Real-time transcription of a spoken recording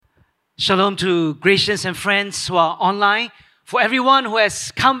Shalom to Christians and friends who are online. For everyone who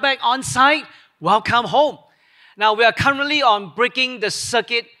has come back on site, welcome home. Now, we are currently on Breaking the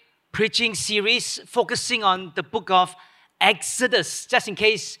Circuit preaching series, focusing on the book of Exodus. Just in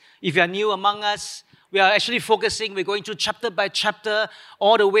case, if you are new among us, we are actually we're going through chapter by chapter,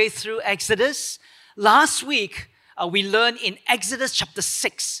 all the way through Exodus. Last week, we learned in Exodus chapter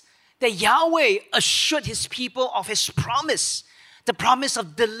 6 that Yahweh assured His people of His promise, the promise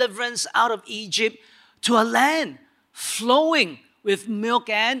of deliverance out of Egypt to a land flowing with milk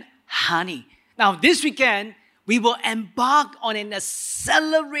and honey. Now, this weekend, we will embark on an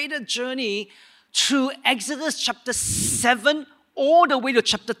accelerated journey through Exodus chapter 7 all the way to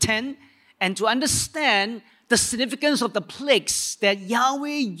chapter 10, and to understand the significance of the plagues that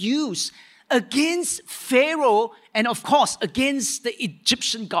Yahweh used against Pharaoh and, of course, against the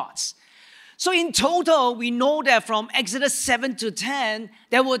Egyptian gods. So in total, we know that from Exodus 7 to 10,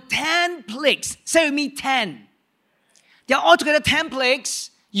 there were 10 plagues. Say with me, 10. There are altogether 10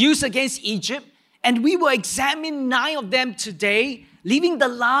 plagues used against Egypt, and we will examine 9 of them today, leaving the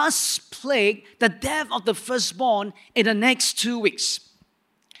last plague, the death of the firstborn, in the next 2 weeks.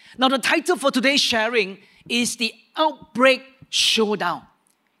 Now, the title for today's sharing is the Outbreak, Showdown.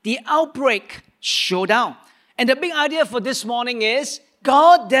 The Outbreak, Showdown. And the big idea for this morning is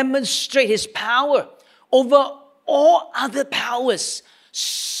God demonstrates His power over all other powers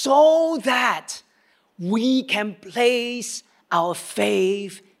so that we can place our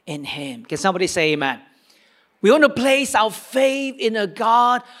faith in Him. Can somebody say amen? We want to place our faith in a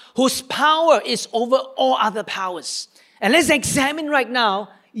God whose power is over all other powers. And let's examine right now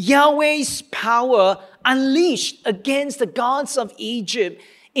Yahweh's power unleashed against the gods of Egypt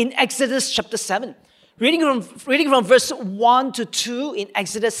in Exodus chapter 7. Reading from verse 1 to 2 in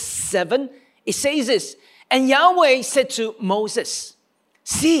Exodus 7, it says this, "And Yahweh said to Moses,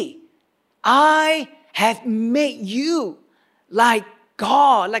 'See, I have made you like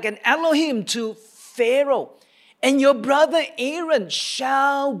God, like an Elohim to Pharaoh, and your brother Aaron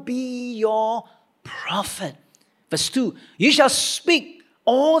shall be your prophet.'" Verse 2, "You shall speak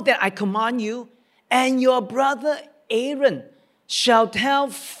all that I command you, and your brother Aaron shall tell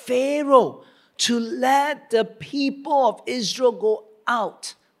Pharaoh to let the people of Israel go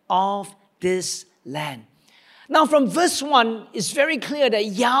out of this land." Now, from verse 1, it's very clear that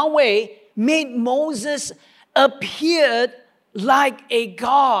Yahweh made Moses appear like a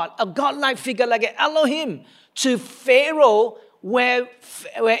god, a godlike figure, like an Elohim to Pharaoh, where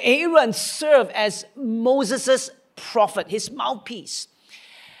Aaron served as Moses' prophet, his mouthpiece.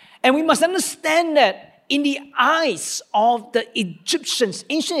 And we must understand that in the eyes of the Egyptians,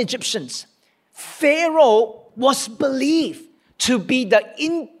 ancient Egyptians, Pharaoh was believed to be the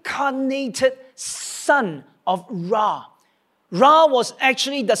incarnated son of Ra. Ra was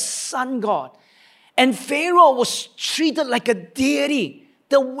actually the sun god. And Pharaoh was treated like a deity,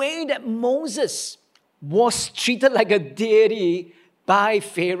 the way that Moses was treated like a deity by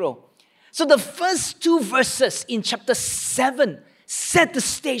Pharaoh. So the first 2 verses in chapter 7 set the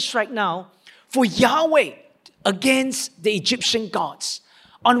stage right now for Yahweh against the Egyptian gods.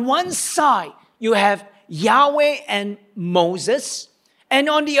 On one side, you have Yahweh and Moses, and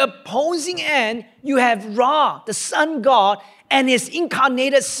on the opposing end, you have Ra, the sun god, and his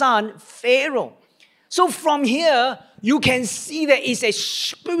incarnated son, Pharaoh. So from here, you can see there is a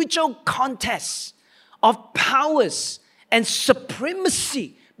spiritual contest of powers and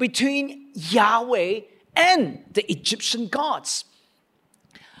supremacy between Yahweh and the Egyptian gods.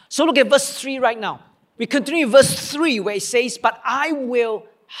 So look at verse 3 right now. We continue verse 3 where it says, "But I will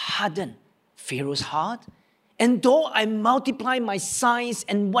harden Pharaoh's heart, and though I multiply my signs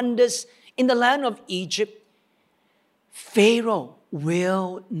and wonders in the land of Egypt, Pharaoh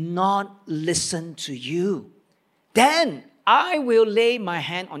will not listen to you. Then I will lay my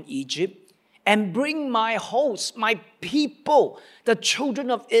hand on Egypt and bring my host, my people, the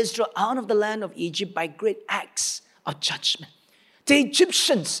children of Israel, out of the land of Egypt by great acts of judgment. The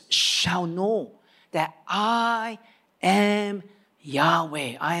Egyptians shall know that I am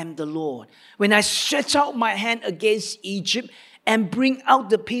Yahweh, I am the Lord, when I stretch out my hand against Egypt and bring out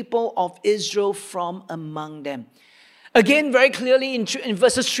the people of Israel from among them." Again, very clearly in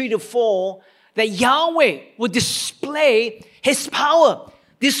verses 3 to 4, that Yahweh would display His power,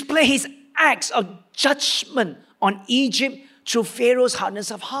 display His acts of judgment on Egypt through Pharaoh's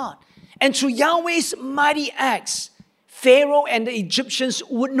hardness of heart. And through Yahweh's mighty acts, Pharaoh and the Egyptians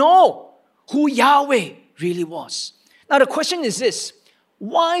would know who Yahweh really was. Now the question is this: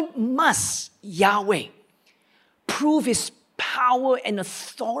 why must Yahweh prove His power and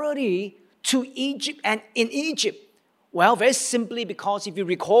authority to Egypt and in Egypt? Well, very simply because if you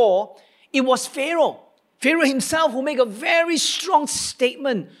recall, It was Pharaoh himself who made a very strong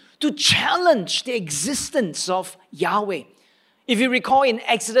statement to challenge the existence of Yahweh. If you recall in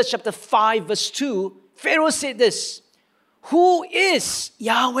Exodus chapter 5 verse 2, Pharaoh said this, "Who is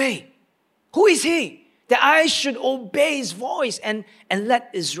Yahweh? Who is he that I should obey his voice and let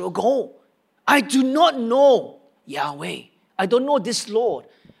Israel go? I do not know Yahweh. I don't know this Lord.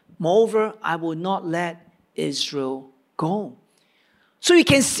 Moreover, I will not let Israel go." So you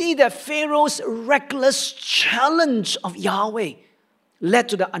can see that Pharaoh's reckless challenge of Yahweh led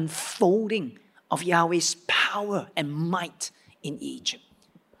to the unfolding of Yahweh's power and might in Egypt.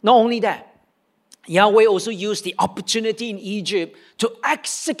 Not only that, Yahweh also used the opportunity in Egypt to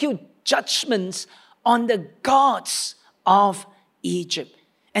execute judgments on the gods of Egypt.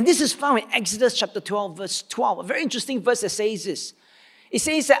 And this is found in Exodus chapter 12, verse 12. A very interesting verse that says this. It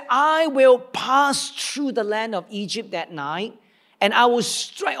says that I will pass through the land of Egypt that night, and I will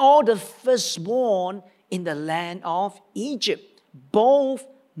strike all the firstborn in the land of Egypt, both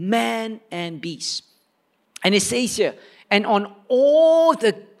man and beast. And it says here, and on all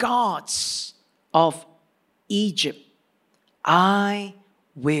the gods of Egypt, I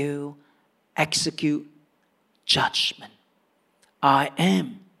will execute judgment. I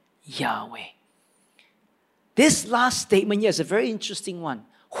am Yahweh. This last statement here is a very interesting one.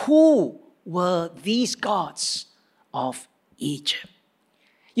 Who were these gods of Egypt?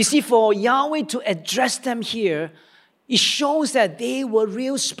 You see, for Yahweh to address them here, it shows that they were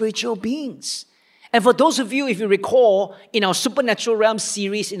real spiritual beings. And for those of you, if you recall, in our Supernatural Realm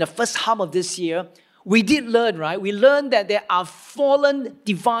series in the first half of this year, we did learn, right? We learned that there are fallen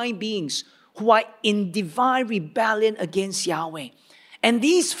divine beings who are in divine rebellion against Yahweh. And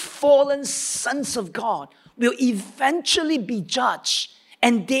these fallen sons of God will eventually be judged,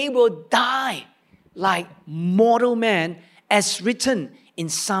 and they will die like mortal men, as written in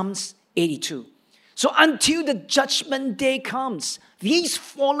Psalms 82. So until the judgment day comes, these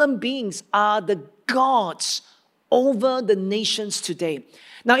fallen beings are the gods over the nations today.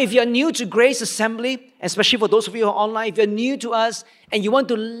 Now, if you're new to Grace Assembly, especially for those of you who are online, if you're new to us and you want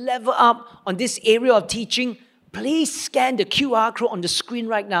to level up on this area of teaching, please scan the QR code on the screen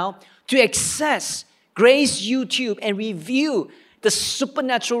right now to access Grace YouTube and review the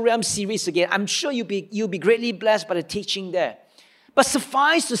Supernatural Realm series again. I'm sure you'll be greatly blessed by the teaching there. But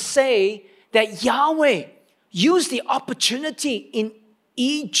suffice to say that Yahweh used the opportunity in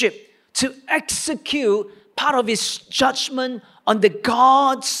Egypt to execute part of his judgment on the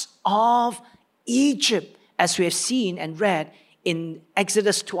gods of Egypt, as we have seen and read in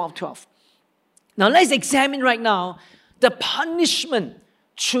Exodus 12:12. Now let's examine right now the punishment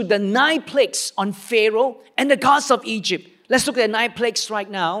through the 9 plagues on Pharaoh and the gods of Egypt. Let's look at the 9 plagues right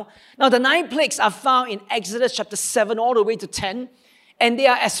now. Now the 9 plagues are found in Exodus chapter 7 all the way to 10. And they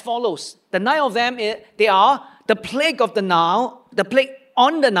are as follows. The 9 of them, they are the plague of the Nile, the plague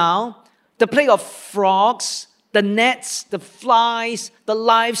on the Nile, the plague of frogs, the gnats, the flies, the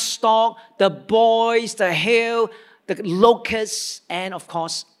livestock, the boils, the hail, the locusts, and of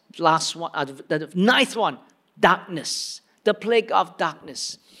course, last one, the 9th one, darkness, the plague of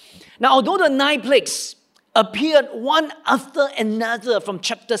darkness. Now, although the 9 plagues appeared one after another from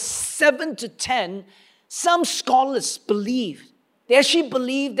chapter 7 to 10, some scholars they actually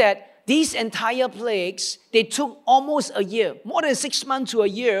believe that these entire plagues, they took almost a year, more than 6 months to a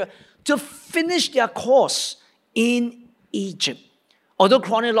year, to finish their course in Egypt. Although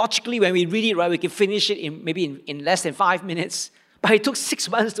chronologically, when we read it, right, we can finish it in less than 5 minutes, but it took 6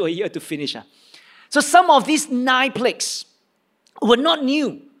 months to a year to finish. So some of these 9 plagues were not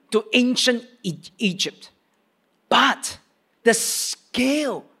new to ancient Egypt, but the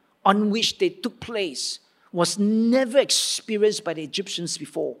scale on which they took place was never experienced by the Egyptians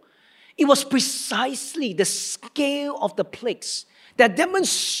before. It was precisely the scale of the plagues that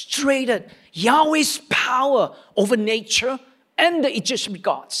demonstrated Yahweh's power over nature and the Egyptian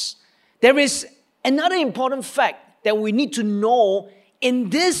gods. There is another important fact that we need to know in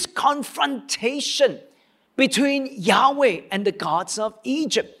this confrontation between Yahweh and the gods of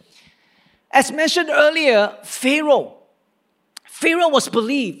Egypt. As mentioned earlier, Pharaoh was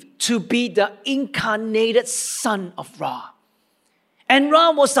believed to be the incarnated son of Ra. And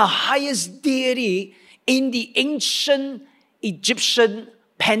Ra was the highest deity in the ancient Egyptian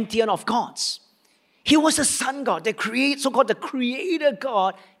pantheon of gods. He was the sun god, so-called the creator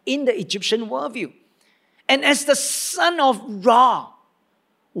god in the Egyptian worldview. And as the son of Ra,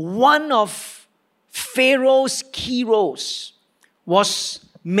 one of Pharaoh's key roles was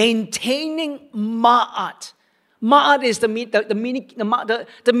maintaining Ma'at. Ma'at is the meaning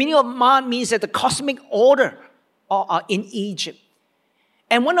of Ma'at means that the cosmic order in Egypt.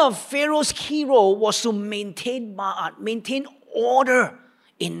 And one of Pharaoh's key role was to maintain ma'at, maintain order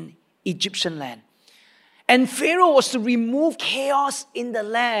in Egyptian land. And Pharaoh was to remove chaos in the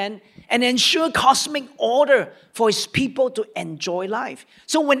land and ensure cosmic order for his people to enjoy life.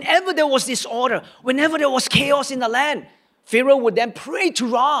 So whenever there was disorder, whenever there was chaos in the land, Pharaoh would then pray to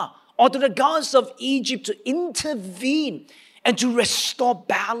Ra or to the gods of Egypt to intervene and to restore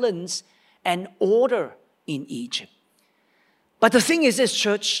balance and order in Egypt. But the thing is this,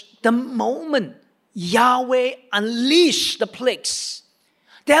 church, the moment Yahweh unleashed the plagues,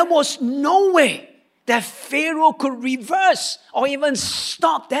 there was no way that Pharaoh could reverse or even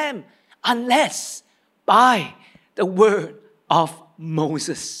stop them unless by the word of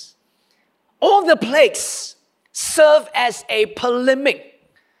Moses. All the plagues serve as a polemic.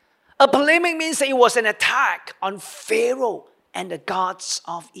 A polemic means that it was an attack on Pharaoh and the gods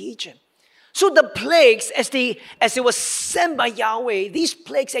of Egypt. So the plagues, as they were sent by Yahweh, these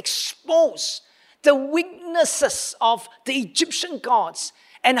plagues expose the weaknesses of the Egyptian gods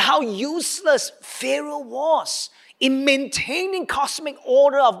and how useless Pharaoh was in maintaining cosmic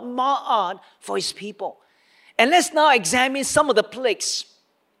order of Ma'at for his people. And let's now examine some of the plagues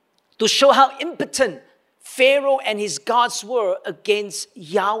to show how impotent Pharaoh and his gods were against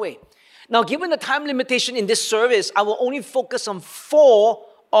Yahweh. Now, given the time limitation in this service, I will only focus on 4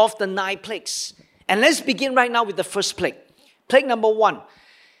 of the 9 plagues. And let's begin right now with the first plague. Plague number 1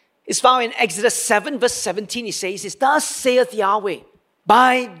 is found in Exodus 7 verse 17. It says, "Thus saith Yahweh,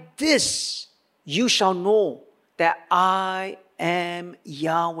 by this you shall know that I am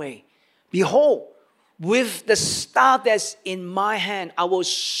Yahweh. Behold, with the staff that's in my hand, I will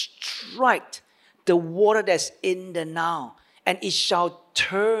strike the water that's in the Nile, and it shall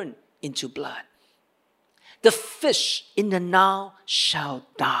turn into blood. The fish in the Nile shall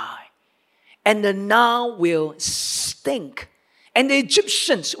die, and the Nile will stink, and the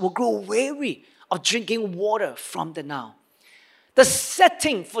Egyptians will grow weary of drinking water from the Nile." The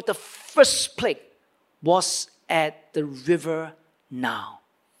setting for the first plague was at the river Nile.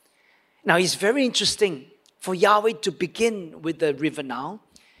 Now, it's very interesting for Yahweh to begin with the river Nile.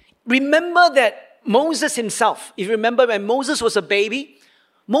 Remember that Moses himself, if you remember when Moses was a baby,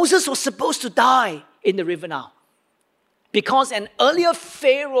 Moses was supposed to die in the river Nile because an earlier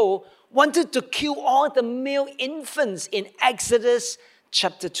Pharaoh wanted to kill all the male infants in Exodus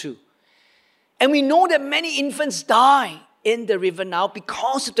chapter 2. And we know that many infants die in the river Nile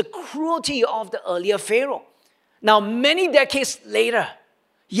because of the cruelty of the earlier Pharaoh. Now, many decades later,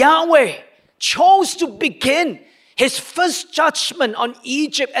 Yahweh chose to begin his first judgment on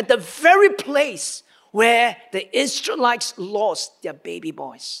Egypt at the very place where the Israelites lost their baby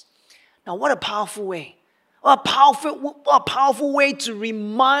boys. Now, what a powerful way. A powerful way to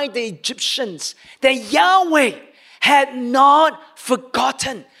remind the Egyptians that Yahweh had not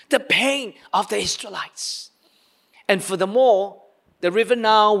forgotten the pain of the Israelites. And furthermore, the river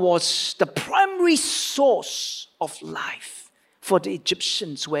Nile was the primary source of life for the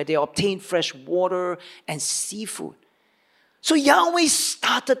Egyptians, where they obtained fresh water and seafood. So Yahweh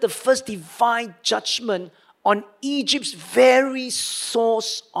started the first divine judgment on Egypt's very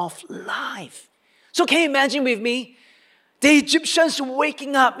source of life. So can you imagine with me, the Egyptians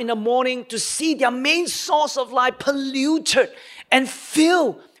waking up in the morning to see their main source of life polluted and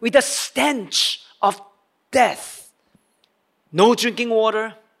filled with the stench of death. No drinking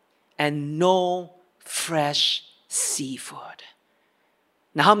water and no fresh seafood.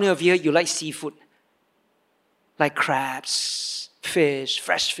 Now, how many of you like seafood? Like crabs, fish,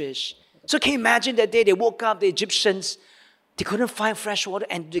 fresh fish. So can you imagine that day they woke up, the Egyptians, they couldn't find fresh water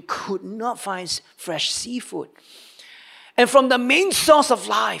and they could not find fresh seafood. And from the main source of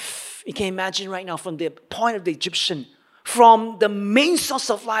life, you can imagine right now from the point of the Egyptian, from the main source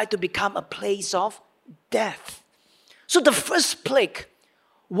of life to become a place of death. So the first plague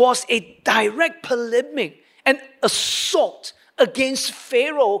was a direct polemic and assault against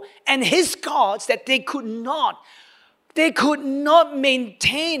Pharaoh and his gods that they could not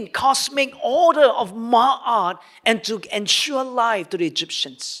maintain cosmic order of Ma'at and to ensure life to the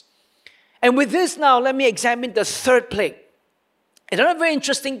Egyptians. And with this now, let me examine the third plague. Another very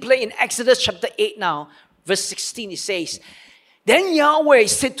interesting plague in Exodus chapter 8 now, verse 16, it says, "Then Yahweh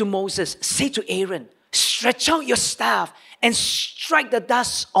said to Moses, say to Aaron, stretch out your staff and strike the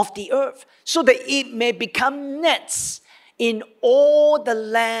dust of the earth so that it may become nets in all the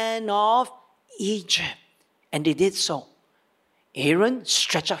land of Egypt." And they did so. Aaron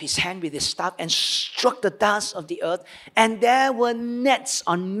stretched out his hand with his staff and struck the dust of the earth, and there were nets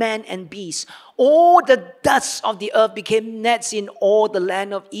on man and beast. All the dust of the earth became nets in all the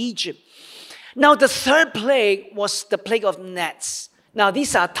land of Egypt. Now the third plague was the plague of nets. Now,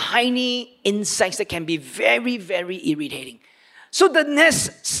 these are tiny insects that can be very, very irritating. So the gnats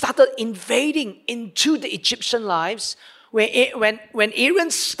started invading into the Egyptian lives when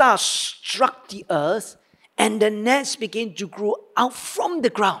Aaron's staff struck the earth, and the gnats began to grow out from the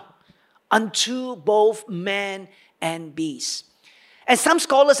ground unto both man and beast. And some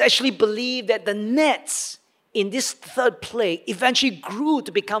scholars actually believe that the gnats in this third plague eventually grew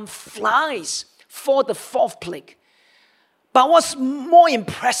to become flies for the fourth plague. But what's more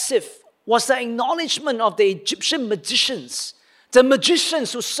impressive was the acknowledgement of the Egyptian magicians. The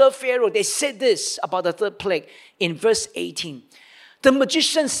magicians who served Pharaoh, they said this about the third plague in verse 18. The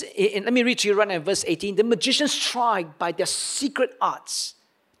magicians, let me read to you right now in verse 18. The magicians tried by their secret arts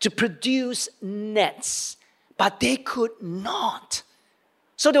to produce nets, but they could not.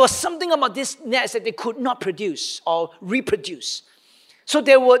 So there was something about these nets that they could not produce or reproduce. So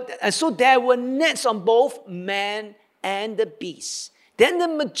there were nets on both man and the beast. Then the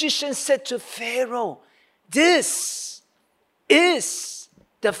magician said to Pharaoh, "This is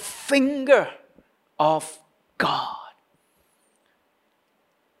the finger of God."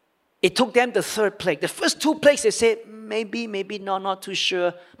 It took them the third plague. The first two plagues, they said, maybe not too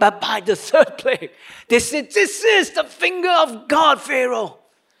sure. But by the third plague, they said, "This is the finger of God, Pharaoh."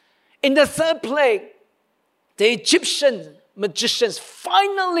 In the third plague, the Egyptian magicians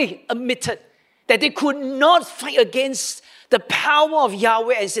finally admitted that they could not fight against the power of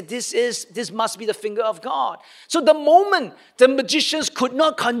Yahweh and said, this must be the finger of God. So the moment the magicians could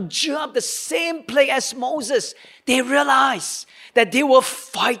not conjure up the same plague as Moses, they realized that they were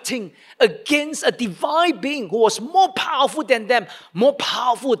fighting against a divine being who was more powerful than them, more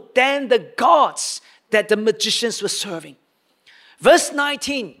powerful than the gods that the magicians were serving. Verse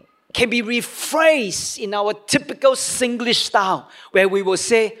 19 can be rephrased in our typical Singlish style, where we will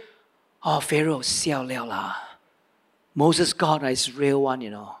say, "Oh, Pharaoh, xiao liao la. Moses' God is real one,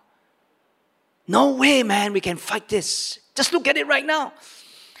 No way, man, we can fight this. Just look at it right now."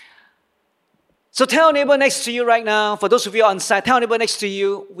 So tell a neighbor next to you right now, for those of you on site, tell a neighbor next to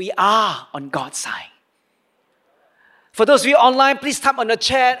you, we are on God's side. For those of you online, please type on the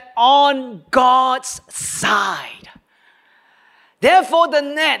chat, "on God's side." Therefore, the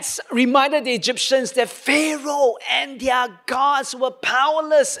gnats reminded the Egyptians that Pharaoh and their gods were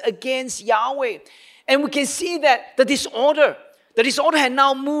powerless against Yahweh. And we can see that the disorder had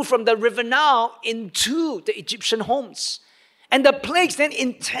now moved from the river Nile into the Egyptian homes. And the plagues then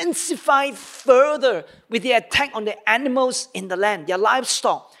intensified further with the attack on the animals in the land, their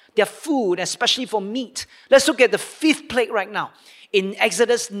livestock, their food, especially for meat. Let's look at the fifth plague right now. In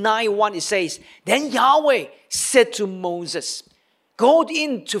Exodus 9:1, it says, "Then Yahweh said to Moses, 'Go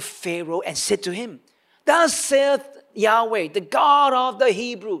in to Pharaoh and said to him, Thus saith Yahweh, the God of the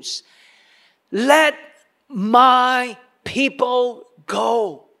Hebrews, let my people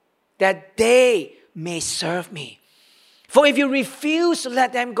go, that they may serve me. For if you refuse to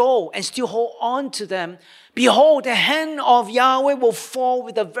let them go and still hold on to them, behold, the hand of Yahweh will fall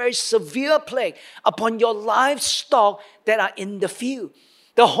with a very severe plague upon your livestock that are in the field,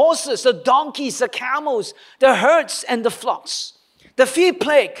 the horses, the donkeys, the camels, the herds, and the flocks.'" The fifth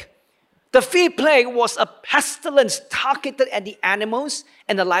plague was a pestilence targeted at the animals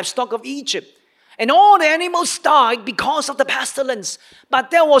and the livestock of Egypt. And all the animals died because of the pestilence. But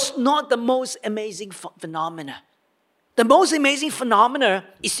that was not the most amazing phenomena. The most amazing phenomena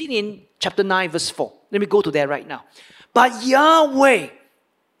is seen in chapter 9, verse 4. Let me go to that right now. "But Yahweh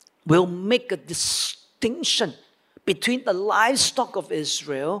will make a distinction between the livestock of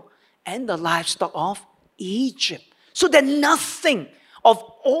Israel and the livestock of Egypt, so that nothing of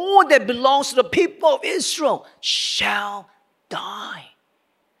all that belongs to the people of Israel shall die."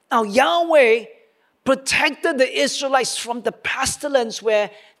 Now, Yahweh protected the Israelites from the pestilence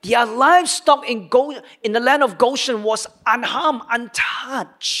where their livestock in the land of Goshen was unharmed,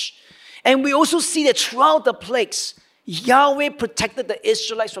 untouched. And we also see that throughout the plagues, Yahweh protected the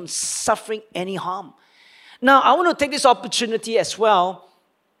Israelites from suffering any harm. Now, I want to take this opportunity as well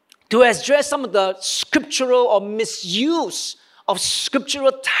to address some of the scriptural or misuse of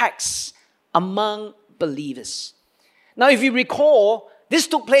scriptural texts among believers. Now, if you recall, this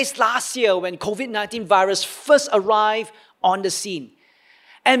took place last year when COVID-19 virus first arrived on the scene.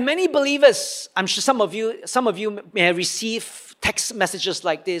 And many believers, I'm sure some of you may have received text messages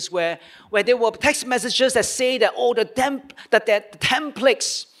like this, where there were text messages that say that, the 10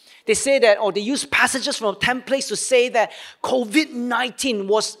 plagues, they say that, or they use passages from 10 plagues to say that COVID-19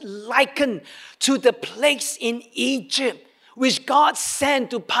 was likened to the plagues in Egypt, which God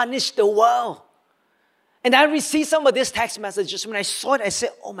sent to punish the world. And I received some of these text messages. When I saw it, I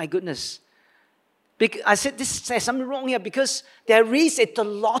said, oh my goodness. I said there's something wrong here because there is a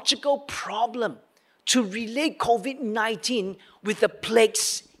theological problem to relate COVID-19 with the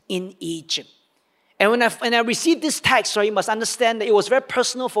plagues in Egypt. And when I received this text, you must understand that it was very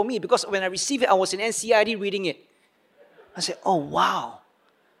personal for me because when I received it, I was in NCID reading it. I said, oh, wow.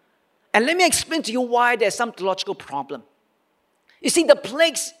 And let me explain to you why there's some theological problem. You see, the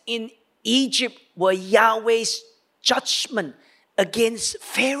plagues in Egypt were Yahweh's judgment against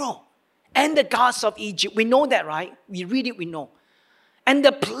Pharaoh and the gods of Egypt. We know that, right? We read it, we know. And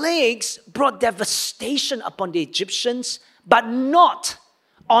the plagues brought devastation upon the Egyptians, but not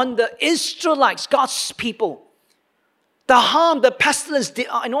on the Israelites, God's people. The harm, the pestilence,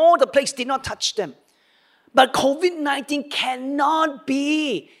 and all the plagues did not touch them. But COVID-19 cannot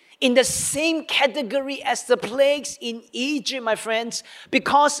be in the same category as the plagues in Egypt, my friends,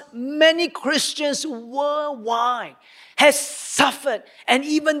 because many Christians worldwide have suffered and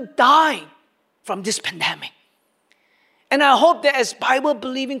even died from this pandemic. And I hope that as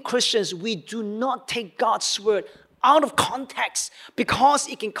Bible-believing Christians, we do not take God's word out of context because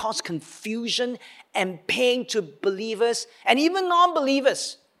it can cause confusion and pain to believers and even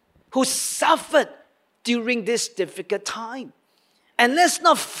non-believers who suffered during this difficult time. And let's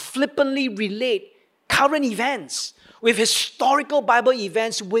not flippantly relate current events with historical Bible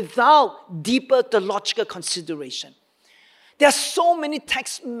events without deeper theological consideration. There are so many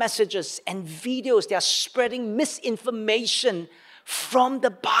text messages and videos that are spreading misinformation from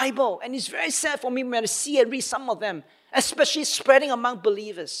the Bible. And it's very sad for me when I see and read some of them, especially spreading among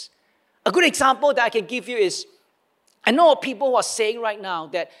believers. A good example that I can give you is, I know people who are saying right now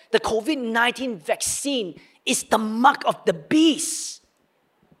that the COVID-19 vaccine is the mark of the beast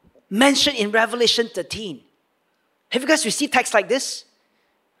mentioned in Revelation 13. Have you guys received texts like this?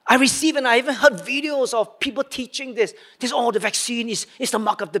 I received and I even heard videos of people teaching this. The vaccine is the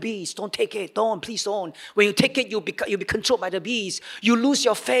mark of the beast. Don't take it. Please don't. When you take it, you'll be controlled by the beast. You lose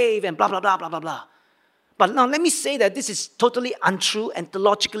your faith and blah, blah, blah, blah, blah, blah. But now let me say that this is totally untrue and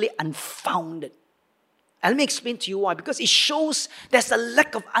theologically unfounded. And let me explain to you why. Because it shows there's a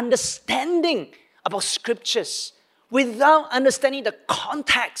lack of understanding about scriptures without understanding the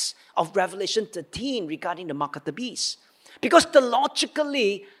context of Revelation 13 regarding the mark of the beast. Because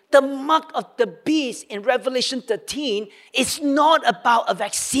theologically, the mark of the beast in Revelation 13 is not about a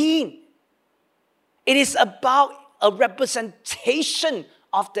vaccine. It is about a representation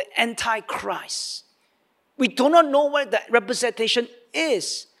of the Antichrist. We do not know what that representation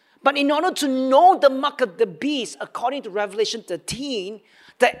is. But in order to know the mark of the beast, according to Revelation 13,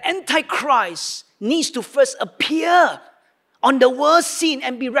 the Antichrist needs to first appear on the world scene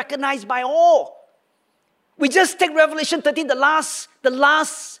and be recognized by all. We just take Revelation 13, the last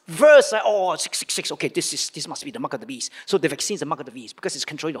verse, 666, okay, this must be the mark of the beast. So the vaccine is the mark of the beast because it's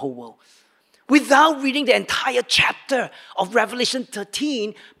controlling the whole world. Without reading the entire chapter of Revelation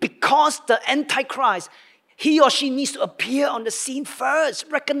 13, because the Antichrist, he or she needs to appear on the scene first,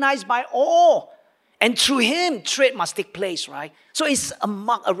 recognized by all. And through him, trade must take place, right? So it's a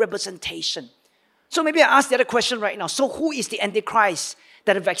mark, a representation. So maybe I ask the other question right now. So who is the Antichrist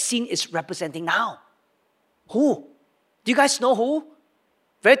that the vaccine is representing now? Who? Do you guys know who?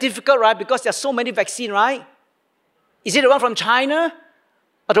 Very difficult, right? Because there's so many vaccines, right? Is it the one from China?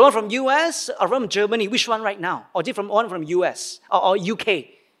 Or the one from US? Or from Germany? Which one right now? Or the one from US? Or UK?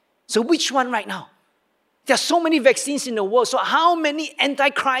 So which one right now? There are so many vaccines in the world. So how many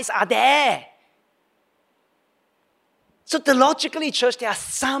antichrists are there? So theologically, church, there are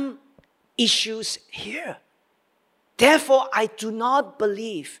some issues here. Therefore, I do not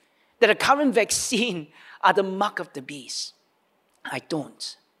believe that the current vaccine are the mark of the beast. I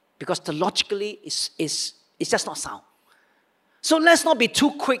don't. Because theologically, it's just not sound. So let's not be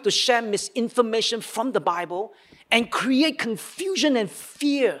too quick to share misinformation from the Bible and create confusion and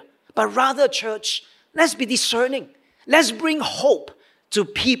fear. But rather, church, let's be discerning. Let's bring hope to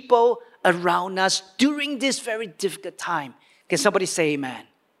people around us during this very difficult time. Can somebody say amen?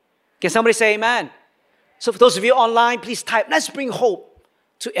 Can somebody say amen? So for those of you online, please type, let's bring hope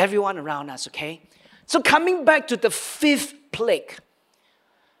to everyone around us, okay? So coming back to the fifth plague,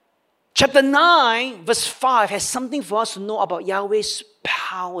 chapter 9, verse 5 has something for us to know about Yahweh's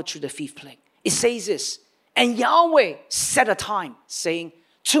power through the fifth plague. It says this, and Yahweh set a time, saying,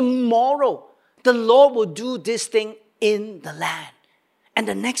 tomorrow the Lord will do this thing in the land. And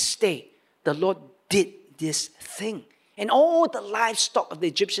the next day, the Lord did this thing. And all the livestock of the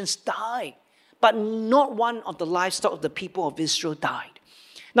Egyptians died, but not one of the livestock of the people of Israel died.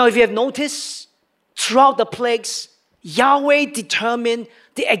 Now, if you have noticed, throughout the plagues, Yahweh determined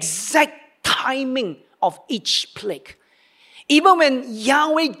the exact timing of each plague. Even when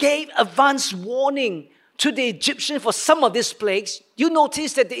Yahweh gave advance warning to the Egyptians for some of these plagues, you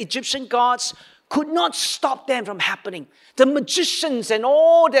notice that the Egyptian gods could not stop them from happening. The magicians and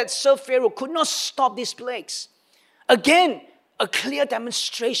all that served Pharaoh could not stop these plagues. Again, a clear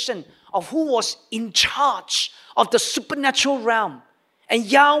demonstration of who was in charge of the supernatural realm. And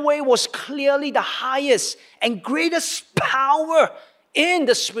Yahweh was clearly the highest and greatest power in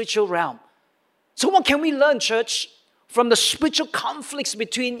the spiritual realm. So what can we learn, church, from the spiritual conflicts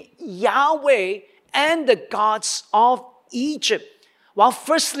between Yahweh and the gods of Egypt? Well,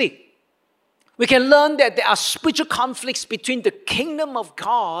 firstly, we can learn that there are spiritual conflicts between the kingdom of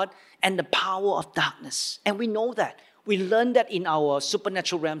God and the power of darkness. And we know that. We learned that in our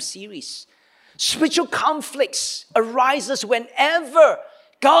Supernatural Realm series. Spiritual conflicts arises whenever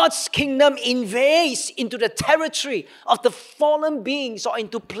God's kingdom invades into the territory of the fallen beings or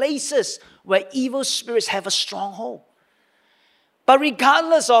into places where evil spirits have a stronghold. But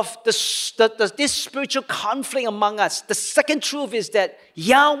regardless of this spiritual conflict among us, the second truth is that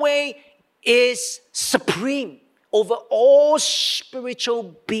Yahweh is supreme over all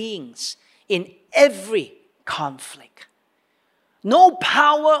spiritual beings in every conflict. No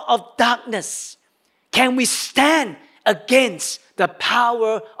power of darkness can withstand against the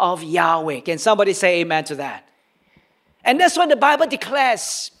power of Yahweh. Can somebody say amen to that? And that's what the Bible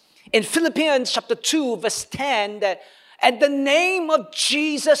declares in Philippians chapter 2, verse 10, that at the name of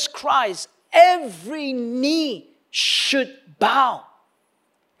Jesus Christ, every knee should bow.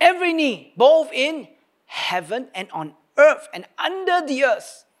 Every knee, both in heaven and on earth and under the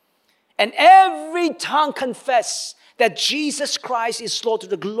earth. And every tongue confess that Jesus Christ is Lord to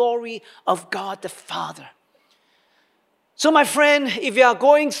the glory of God the Father. So my friend, if you are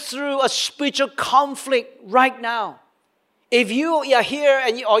going through a spiritual conflict right now, if you are here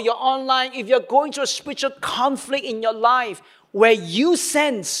or you're online, if you're going through a spiritual conflict in your life where you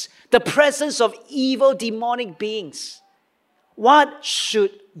sense the presence of evil demonic beings, what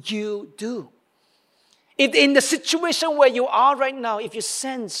should you do? If in the situation where you are right now, if you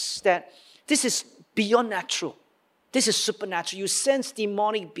sense that this is beyond natural, this is supernatural, you sense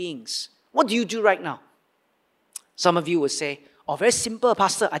demonic beings, what do you do right now? Some of you will say, oh, very simple,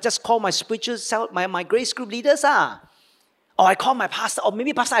 Pastor. I just call my spiritual self, my grace group leaders. Or I call my pastor, or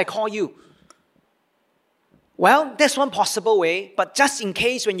maybe Pastor, I call you. Well, that's one possible way, but just in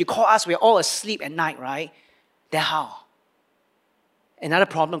case when you call us, we're all asleep at night, right? Then how? Another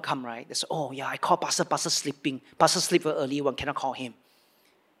problem come, right? They say, oh yeah, I call Pastor sleeping. Pastor sleep very early, one cannot call him.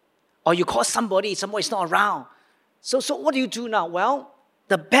 Or you call somebody is not around. So what do you do now? Well,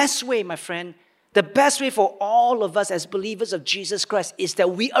 the best way, my friend, the best way for all of us as believers of Jesus Christ is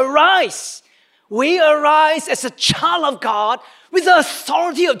that we arise. We arise as a child of God with the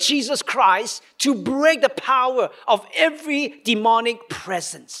authority of Jesus Christ to break the power of every demonic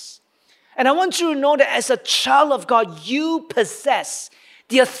presence. And I want you to know that as a child of God, you possess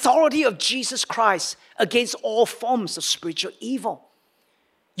the authority of Jesus Christ against all forms of spiritual evil.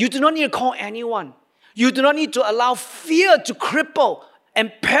 You do not need to call anyone. You do not need to allow fear to cripple and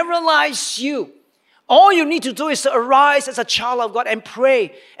paralyze you. All you need to do is to arise as a child of God and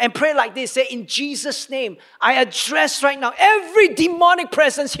pray. And pray like this. Say, in Jesus' name, I address right now every demonic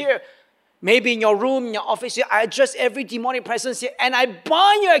presence here. Maybe in your room, in your office here, I address every demonic presence here. And I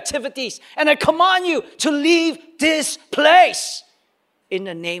bind your activities. And I command you to leave this place. In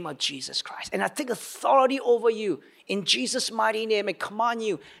the name of Jesus Christ. And I take authority over you. In Jesus' mighty name, and command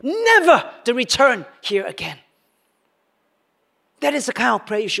you never to return here again. That is the kind of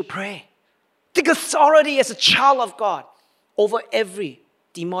prayer you should pray. Take authority as a child of God over every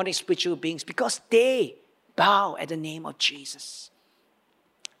demonic spiritual beings because they bow at the name of Jesus.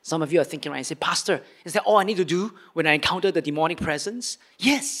 Some of you are thinking, right, and say, Pastor, is that all I need to do when I encounter the demonic presence?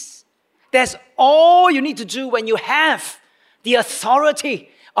 Yes. That's all you need to do when you have the authority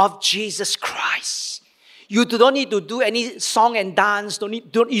of Jesus Christ. You do not need to do any song and dance. You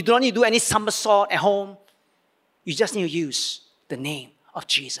do not need to do any somersault at home. You just need to use the name of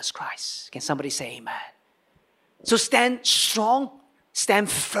Jesus Christ. Can somebody say amen? So stand strong,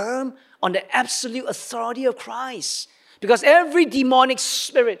 stand firm on the absolute authority of Christ. Because every demonic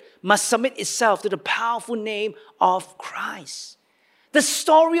spirit must submit itself to the powerful name of Christ. The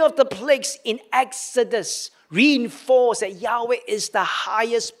story of the plagues in Exodus reinforce that Yahweh is the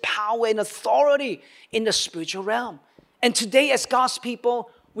highest power and authority in the spiritual realm. And today as God's people,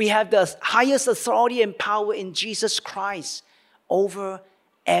 we have the highest authority and power in Jesus Christ over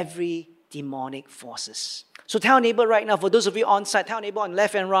every demonic forces. So tell a neighbor right now, for those of you on site, tell a neighbor on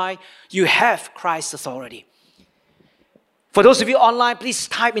left and right, you have Christ's authority. For those of you online, please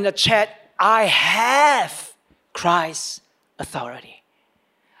type in the chat, I have Christ's authority.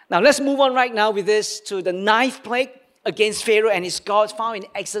 Now let's move on right now with this to the ninth plague against Pharaoh and his gods, found in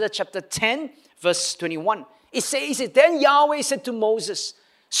Exodus chapter 10, verse 21. It says, then Yahweh said to Moses,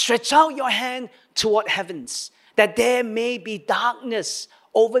 stretch out your hand toward heavens, that there may be darkness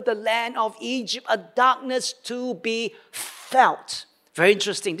over the land of Egypt, a darkness to be felt. Very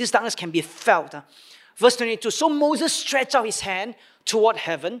interesting. This darkness can be felt. Verse 22, so Moses stretched out his hand toward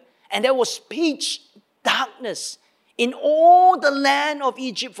heaven, and there was pitch darkness in all the land of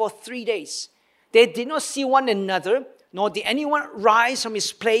Egypt for 3 days. They did not see one another, nor did anyone rise from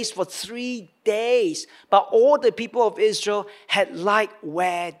his place for 3 days. But all the people of Israel had light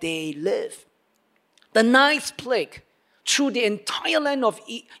where they lived. The ninth plague threw the entire land of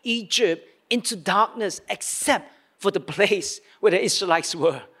Egypt into darkness, except for the place where the Israelites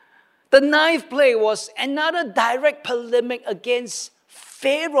were. The ninth plague was another direct polemic against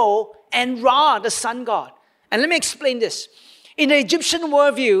Pharaoh and Ra, the sun god. And let me explain this. In the Egyptian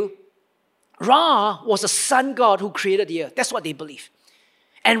worldview, Ra was a sun god who created the earth. That's what they believe.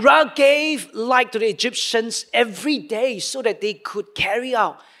 And Ra gave light to the Egyptians every day so that they could carry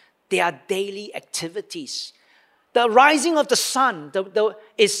out their daily activities. The rising of the sun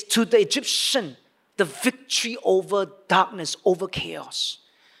is to the Egyptian the victory over darkness, over chaos.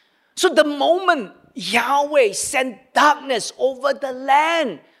 So the moment Yahweh sent darkness over the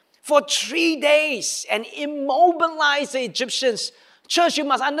land for 3 days and immobilized the Egyptians, church, you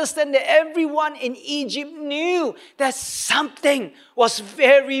must understand that everyone in Egypt knew that something was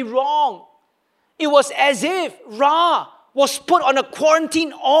very wrong. It was as if Ra was put on a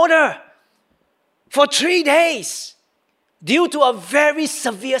quarantine order for 3 days due to a very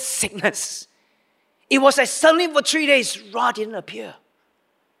severe sickness. It was as suddenly for 3 days, Ra didn't appear.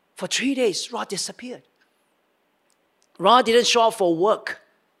 For 3 days, Ra disappeared. Ra didn't show up for work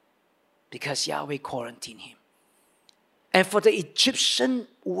because Yahweh quarantined him. And for the Egyptian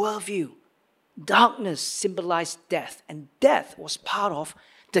worldview, darkness symbolized death, and death was part of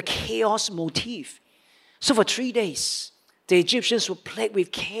the chaos motif. So for 3 days, the Egyptians were plagued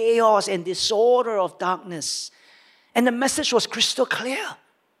with chaos and disorder of darkness. And the message was crystal clear.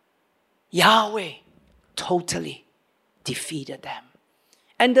 Yahweh totally defeated them.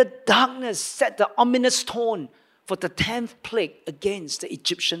 And the darkness set the ominous tone for the 10th plague against the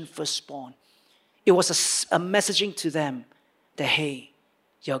Egyptian firstborn. It was a messaging to them that, hey,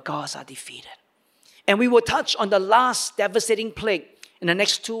 your gods are defeated. And we will touch on the last devastating plague in the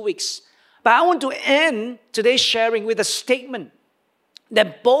next 2 weeks. But I want to end today's sharing with a statement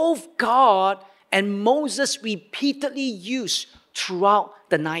that both God and Moses repeatedly used throughout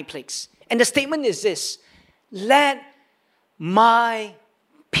the 9 plagues. And the statement is this: let my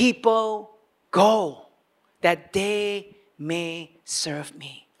people go, that they may serve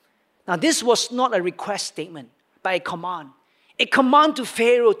me. Now, this was not a request statement, but a command. A command to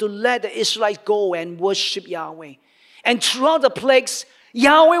Pharaoh to let the Israelites go and worship Yahweh. And throughout the plagues,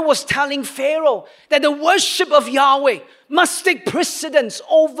 Yahweh was telling Pharaoh that the worship of Yahweh must take precedence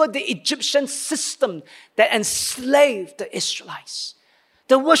over the Egyptian system that enslaved the Israelites.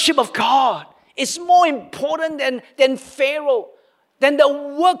 The worship of God is more important than Pharaoh, than the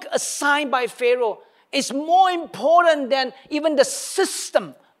work assigned by Pharaoh. It's more important than even the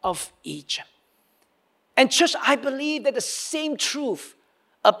system of Egypt. And church, I believe that the same truth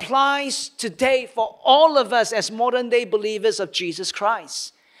applies today for all of us as modern day believers of Jesus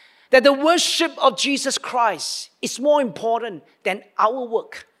Christ. That the worship of Jesus Christ is more important than our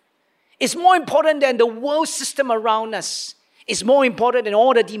work. It's more important than the world system around us. It's more important than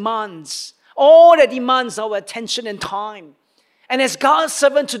all that demands our attention and time. And as God's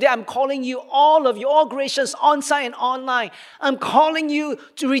servant today, I'm calling you, all of you, all Gracious, on-site and online, I'm calling you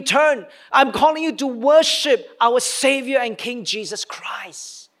to return. I'm calling you to worship our Savior and King Jesus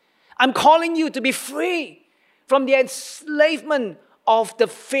Christ. I'm calling you to be free from the enslavement of the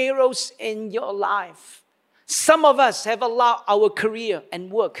pharaohs in your life. Some of us have allowed our career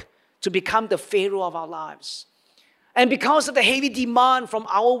and work to become the pharaoh of our lives. And because of the heavy demand from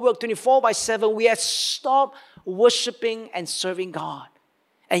our work 24/7, we have stopped worshiping and serving God.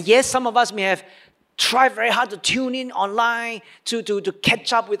 And yes, some of us may have tried very hard to tune in online to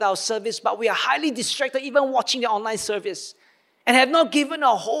catch up with our service, but we are highly distracted even watching the online service and have not given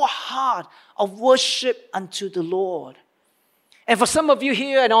a whole heart of worship unto the Lord. And for some of you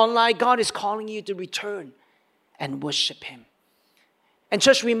here and online, God is calling you to return and worship Him. And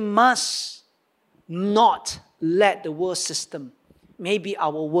church, we must not let the world system, maybe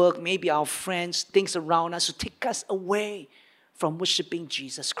our work, maybe our friends, things around us, to take us away from worshiping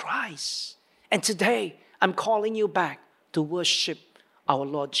Jesus Christ. And today, I'm calling you back to worship our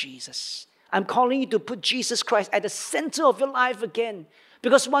Lord Jesus. I'm calling you to put Jesus Christ at the center of your life again.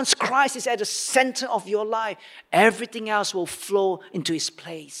 Because once Christ is at the center of your life, everything else will flow into His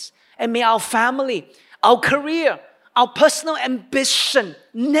place. And may our family, our career, our personal ambition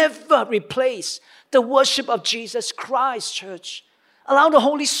never replace the worship of Jesus Christ, church. Allow the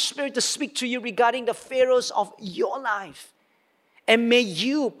Holy Spirit to speak to you regarding the pharaohs of your life. And may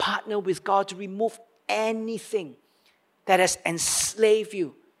you partner with God to remove anything that has enslaved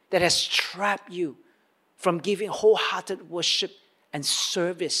you, that has trapped you from giving wholehearted worship and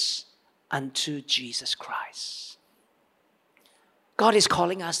service unto Jesus Christ. God is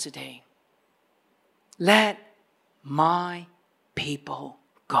calling us today. Let my people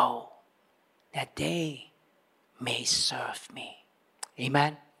go, that they may serve me.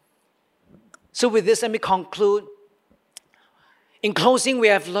 Amen. So with this, let me conclude. In closing, we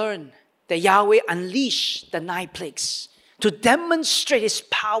have learned that Yahweh unleashed the 9 plagues to demonstrate His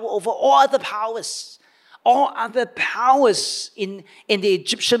power over all other powers in the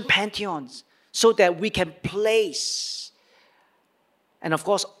Egyptian pantheons, so that we can place, and of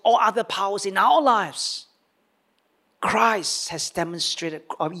course, all other powers in our lives. Christ has demonstrated,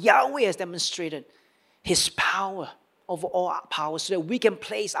 or Yahweh has demonstrated His power over all powers, so that we can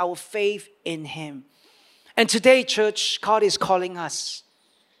place our faith in Him. And today, church, God is calling us.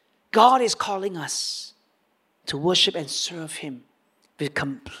 God is calling us to worship and serve Him with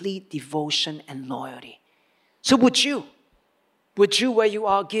complete devotion and loyalty. So would you, where you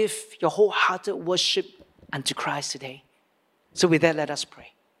are, give your wholehearted worship unto Christ today? So with that, let us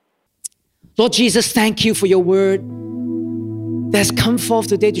pray. Lord Jesus, thank you for your word that's come forth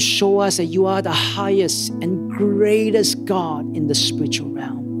today to show us that you are the highest and greatest God in the spiritual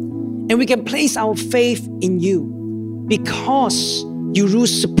realm. And we can place our faith in you because you rule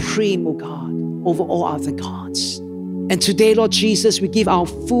supreme, O God, over all other gods. And today, Lord Jesus, we give our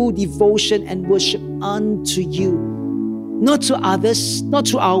full devotion and worship unto you. Not to others, not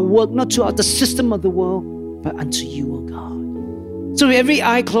to our work, not to the system of the world, but unto you, O God. So with every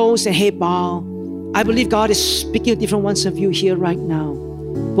eye closed and head bowed, I believe God is speaking to different ones of you here right now,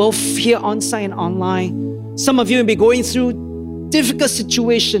 both here on site and online. Some of you may be going through difficult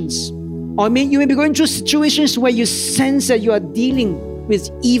situations, or you may be going through situations where you sense that you are dealing with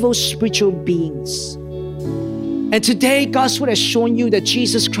evil spiritual beings. And today, God's word has shown you that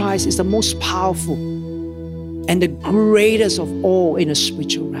Jesus Christ is the most powerful and the greatest of all in the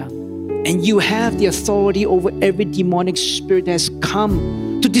spiritual realm. And you have the authority over every demonic spirit that has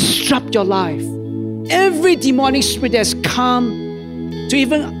come to disrupt your life. Every demonic spirit that has come to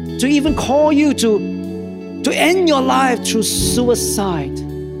even call you to end your life through suicide.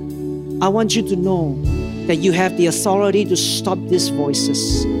 I want you to know that you have the authority to stop these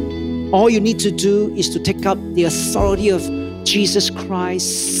voices. All you need to do is to take up the authority of Jesus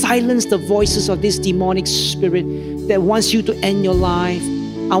Christ, silence the voices of this demonic spirit that wants you to end your life.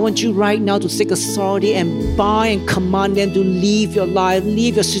 I want you right now to take authority and bind and command them to leave your life,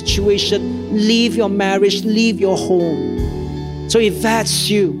 leave your situation, leave your marriage, leave your home. So if that's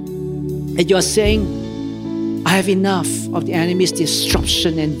you, and you're saying, I have enough of the enemy's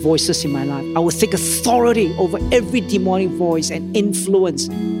disruption and voices in my life, I will take authority over every demonic voice and influence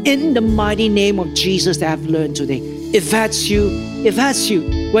in the mighty name of Jesus that I've learned today. If that's you,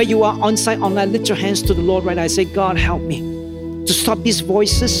 where you are on site, online, lift your hands to the Lord right now. I say, God, help me to stop these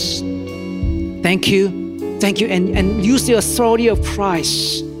voices. Thank you, and use the authority of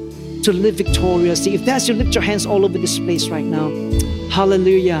Christ to live victoriously. If that's you, lift your hands all over this place right now.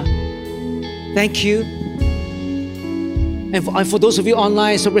 Hallelujah. Thank you. And for those of you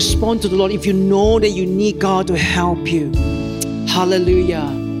online, so respond to the Lord if you know that you need God to help you. Hallelujah.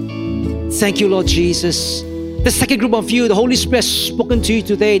 Thank you, Lord Jesus. The second group of you, the Holy Spirit has spoken to you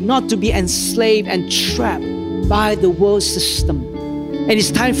today not to be enslaved and trapped by the world system. And it's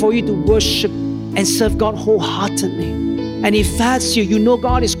time for you to worship and serve God wholeheartedly. And if that's you, you know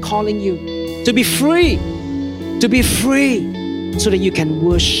God is calling you to be free, so that you can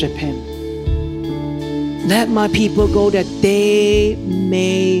worship Him. Let my people go that they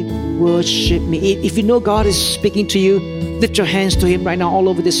may worship me. If you know God is speaking to you, lift your hands to Him right now all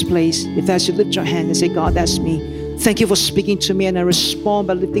over this place. If that's you, lift your hand and say, God, that's me. Thank you for speaking to me, and I respond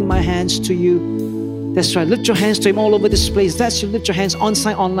by lifting my hands to you. That's right. Lift your hands to Him all over this place. That's you. Lift your hands on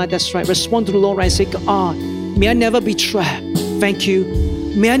site, online. That's right. Respond to the Lord right and say, God, may I never be trapped. Thank you.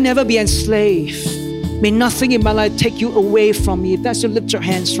 May I never be enslaved. May nothing in my life take you away from me. If that's you, lift your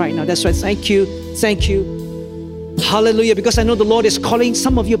hands right now. That's right. Thank you. Thank you. Hallelujah. Because I know the Lord is calling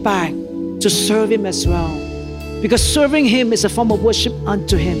some of you back to serve Him as well. Because serving Him is a form of worship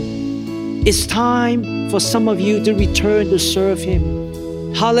unto Him. It's time for some of you to return to serve Him.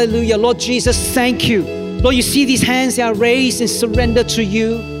 Hallelujah. Lord Jesus, thank you. Lord, you see these hands that are raised in surrender to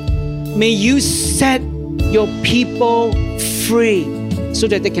you. May you set your people free so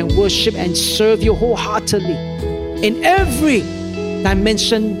that they can worship and serve you wholeheartedly in every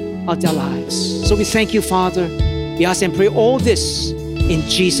dimension of their lives. So we thank you, Father. We ask and pray all this in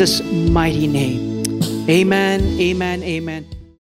Jesus' mighty name. Amen, amen, amen.